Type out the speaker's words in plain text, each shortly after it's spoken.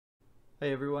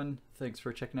Hey everyone, thanks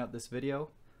for checking out this video.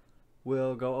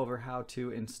 We'll go over how to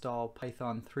install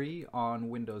Python 3 on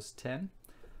Windows 10.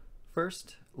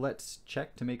 First, let's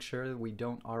check to make sure that we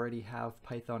don't already have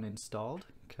Python installed,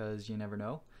 because you never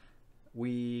know.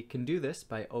 We can do this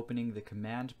by opening the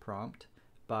command prompt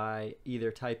by either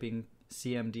typing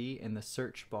CMD in the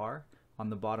search bar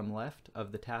on the bottom left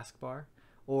of the taskbar,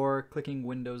 or clicking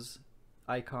Windows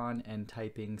icon and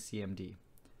typing CMD.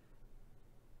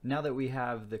 Now that we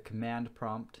have the command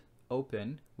prompt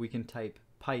open, we can type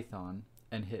Python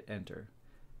and hit enter.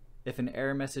 If an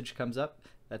error message comes up,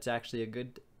 that's actually a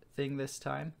good thing this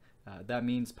time. That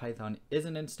means Python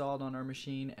isn't installed on our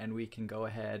machine and we can go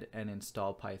ahead and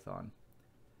install Python.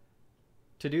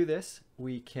 To do this,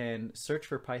 we can search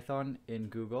for Python in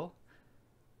Google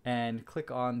and click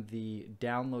on the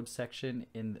download section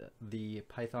in the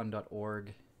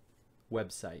python.org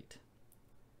website.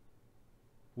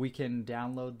 We can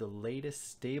download the latest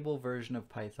stable version of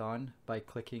Python by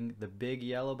clicking the big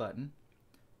yellow button.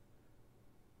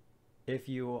 If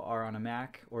you are on a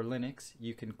Mac or Linux,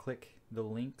 you can click the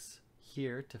links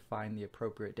here to find the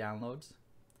appropriate downloads.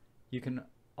 You can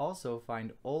also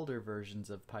find older versions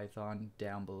of Python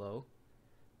down below,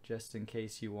 just in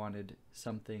case you wanted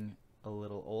something a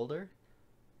little older.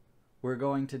 We're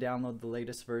going to download the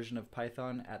latest version of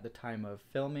Python at the time of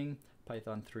filming,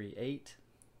 Python 3.8.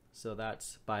 So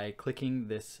that's by clicking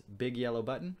this big yellow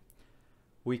button.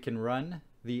 We can run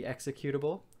the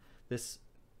executable. This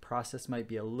process might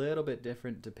be a little bit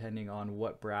different depending on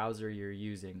what browser you're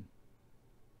using.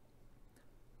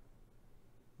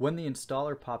 When the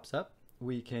installer pops up,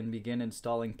 we can begin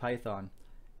installing Python.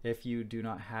 If you do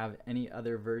not have any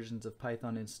other versions of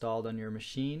Python installed on your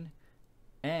machine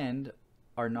and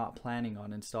are not planning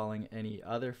on installing any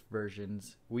other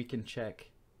versions, we can check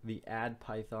the Add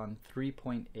Python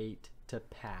 3.8 to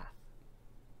path.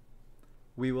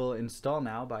 We will install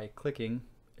now by clicking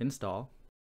Install.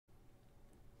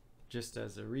 Just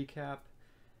as a recap,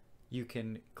 you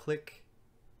can click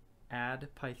Add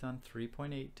Python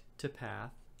 3.8 to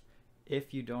path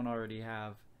if you don't already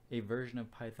have a version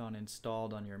of Python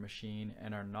installed on your machine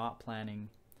and are not planning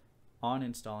on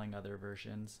installing other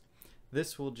versions.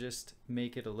 This will just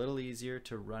make it a little easier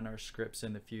to run our scripts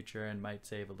in the future and might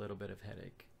save a little bit of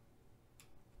headache.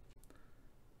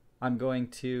 I'm going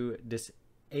to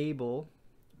disable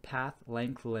path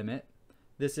length limit.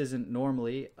 This isn't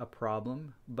normally a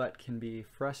problem, but can be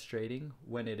frustrating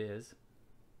when it is.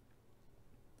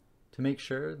 To make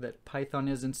sure that Python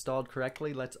is installed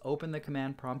correctly, let's open the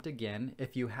command prompt again.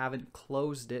 If you haven't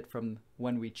closed it from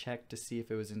when we checked to see if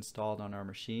it was installed on our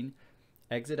machine,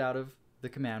 exit out of the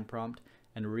command prompt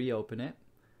and reopen it.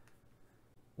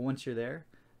 Once you're there,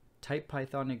 type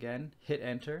Python again, hit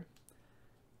enter.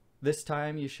 This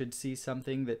time you should see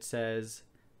something that says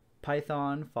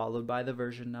Python followed by the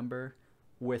version number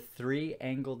with 3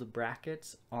 angled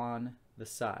brackets on the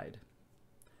side.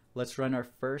 Let's run our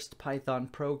first Python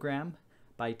program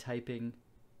by typing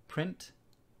print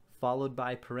followed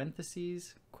by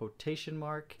parentheses, quotation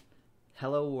mark,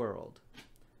 hello world,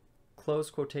 close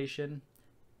quotation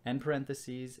and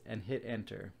parentheses, and hit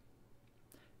enter.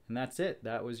 And that's it.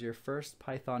 That was your first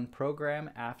Python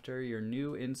program after your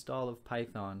new install of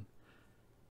Python.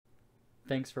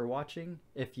 Thanks for watching.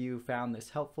 If you found this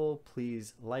helpful,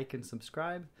 please like and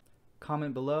subscribe.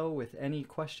 Comment below with any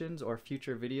questions or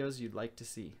future videos you'd like to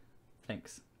see.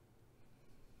 Thanks.